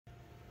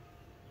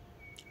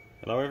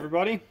Hello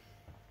everybody,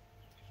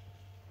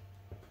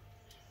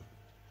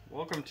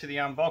 welcome to the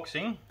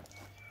unboxing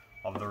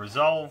of the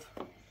Resolve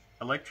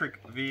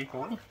electric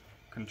vehicle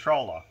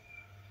controller.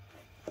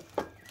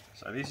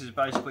 So this is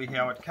basically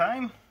how it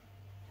came.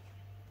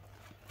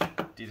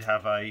 It did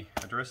have a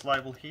address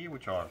label here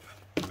which I've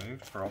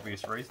removed for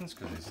obvious reasons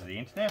because this is the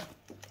internet.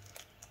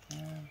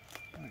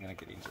 I'm going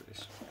to get into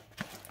this.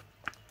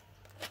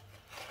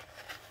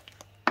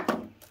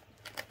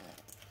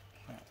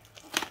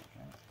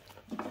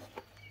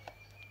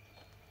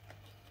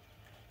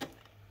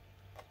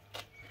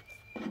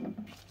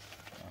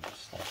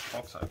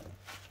 Box open.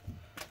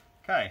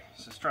 Okay,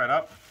 so straight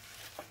up,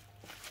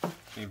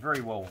 been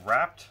very well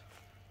wrapped.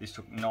 This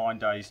took 9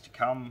 days to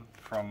come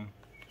from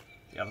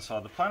the other side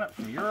of the planet,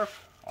 from Europe.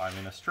 I'm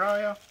in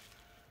Australia,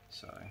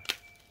 so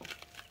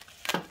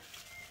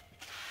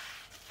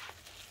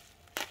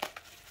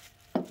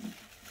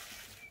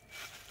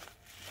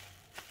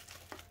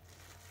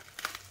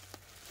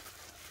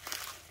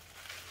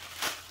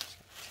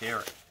tear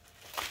it.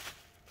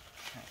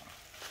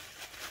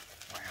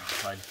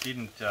 Wow, they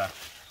didn't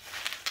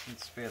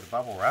spare the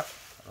bubble wrap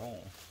at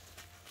all.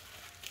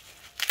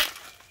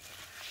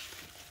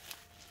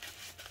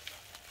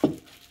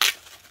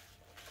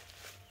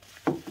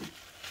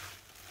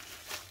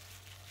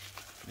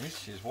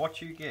 This is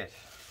what you get.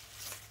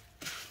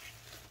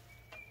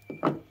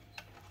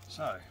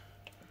 So,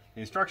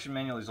 the instruction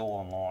manual is all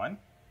online.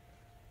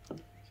 So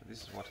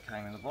this is what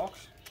came in the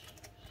box.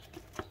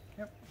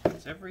 Yep,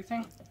 that's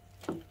everything.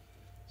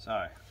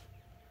 So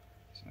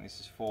this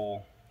is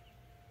for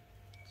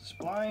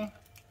display.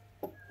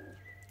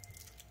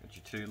 Got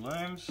your two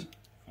looms.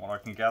 From what I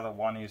can gather,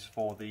 one is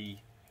for the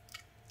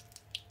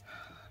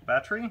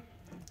battery,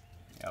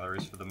 the other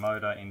is for the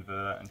motor,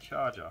 inverter and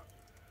charger.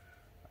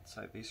 I'd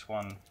say this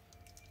one,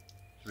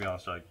 to be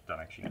honest, I don't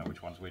actually know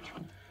which one's which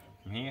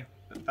from here,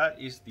 but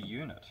that is the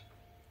unit.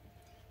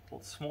 A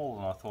lot smaller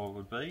than I thought it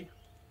would be.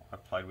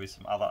 I've played with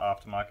some other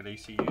aftermarket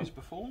ECUs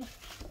before,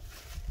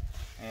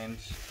 and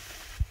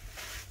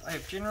they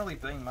have generally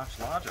been much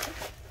larger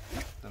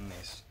than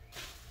this,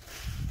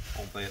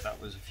 albeit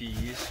that was a few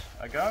years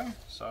ago.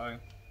 So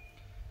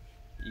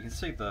you can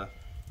see the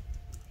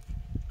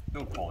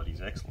build quality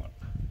is excellent.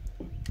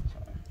 So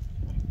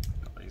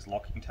got these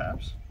locking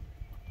tabs,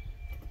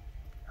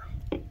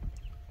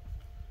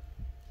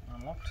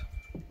 unlocked.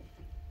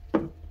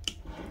 Appears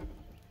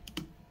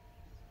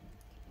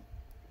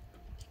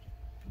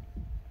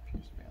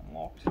to be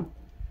unlocked.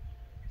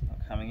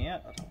 Not coming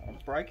out. I don't want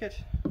to break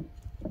it.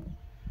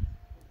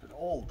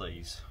 All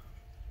these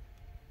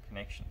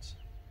connections,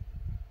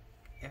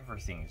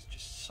 everything is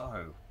just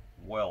so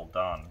well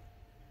done.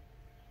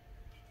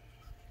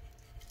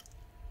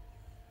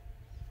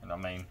 And I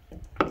mean,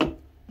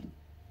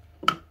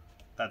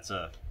 that's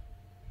a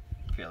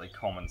fairly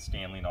common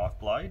Stanley knife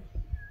blade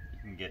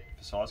you can get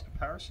for size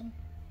comparison.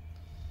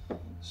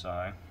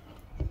 So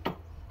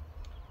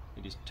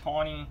it is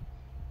tiny,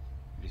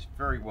 it is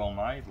very well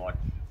made, like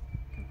you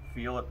can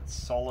feel it, it's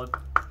solid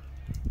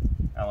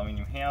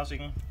aluminium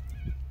housing.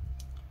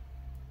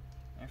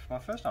 And for my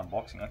first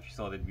unboxing, I actually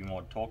thought there'd be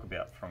more to talk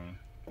about from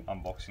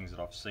unboxings that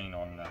I've seen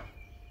on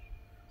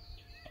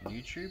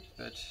YouTube,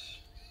 but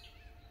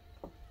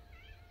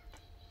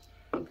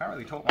can't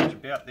really talk much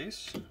about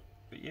this.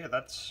 But yeah,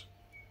 that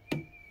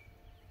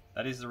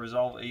is the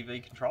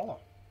Resolve-EV controller,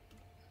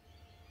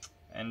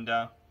 and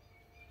yeah,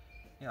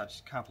 I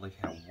just can't believe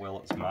how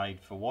well it's made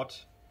for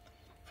what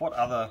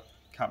other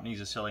companies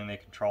are selling their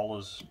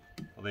controllers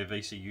or their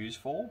VCUs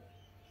for.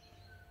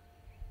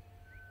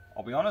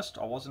 I'll be honest,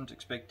 I was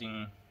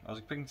expecting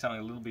something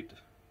a little bit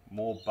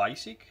more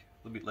basic,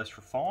 a little bit less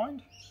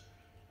refined,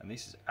 and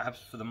this is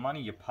for the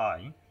money you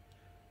pay.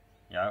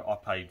 You know, I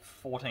paid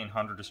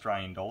 1,400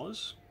 Australian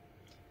dollars,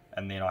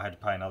 and then I had to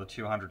pay another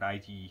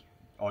 280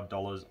 odd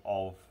dollars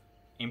of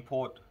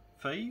import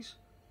fees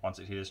once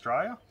it hit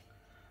Australia.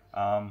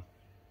 But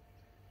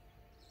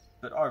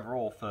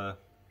overall, for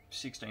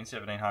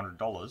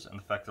 $1,700, and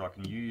the fact that I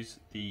can use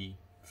the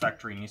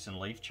factory Nissan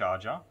Leaf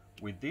charger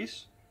with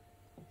this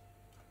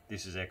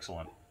is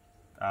excellent.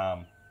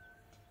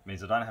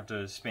 Means I don't have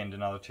to spend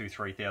another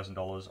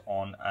 $2,000–3,000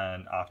 on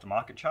an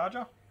aftermarket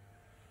charger,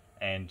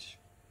 and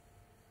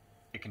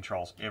it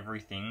controls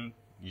everything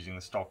using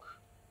the stock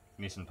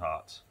Nissan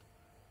parts.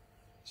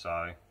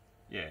 So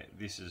yeah,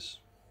 this is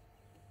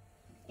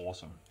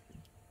awesome.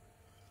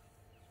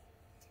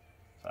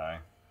 So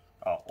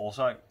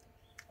also,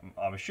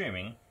 I'm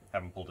assuming,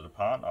 haven't pulled it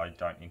apart, I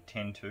don't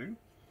intend to.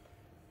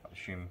 I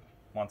assume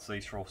once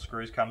these 4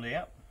 screws come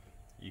out,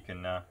 you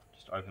can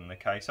just open the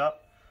case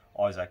up.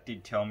 Isak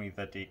did tell me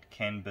that it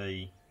can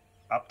be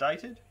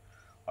updated.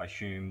 I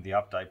assume the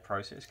update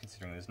process,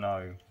 considering there's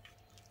no,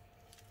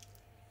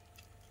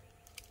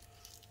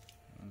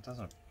 it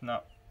doesn't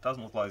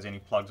look like there's any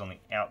plugs on the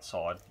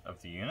outside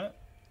of the unit,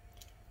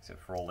 except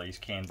for all these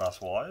CAN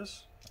bus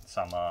wires.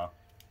 Some are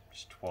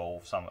just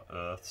 12, some are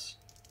earths,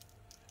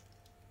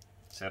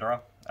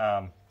 etc.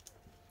 I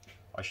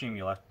assume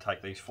you'll have to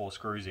take these 4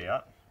 screws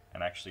out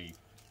and actually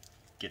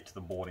get to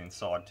the board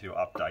inside to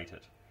update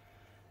it.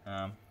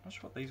 Not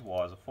sure what these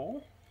wires are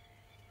for,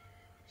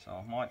 so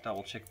I might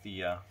double check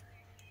the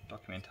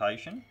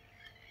documentation,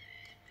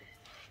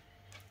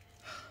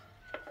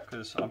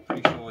 because I'm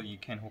pretty sure you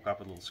can hook up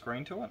a little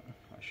screen to it.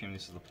 I assume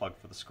this is the plug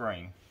for the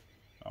screen.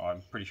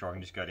 I'm pretty sure I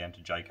can just go down to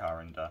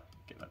JCar and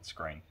get that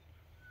screen.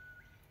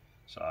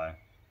 So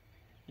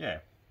yeah,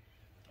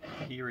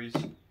 here is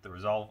the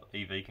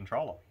Resolve-EV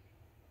controller.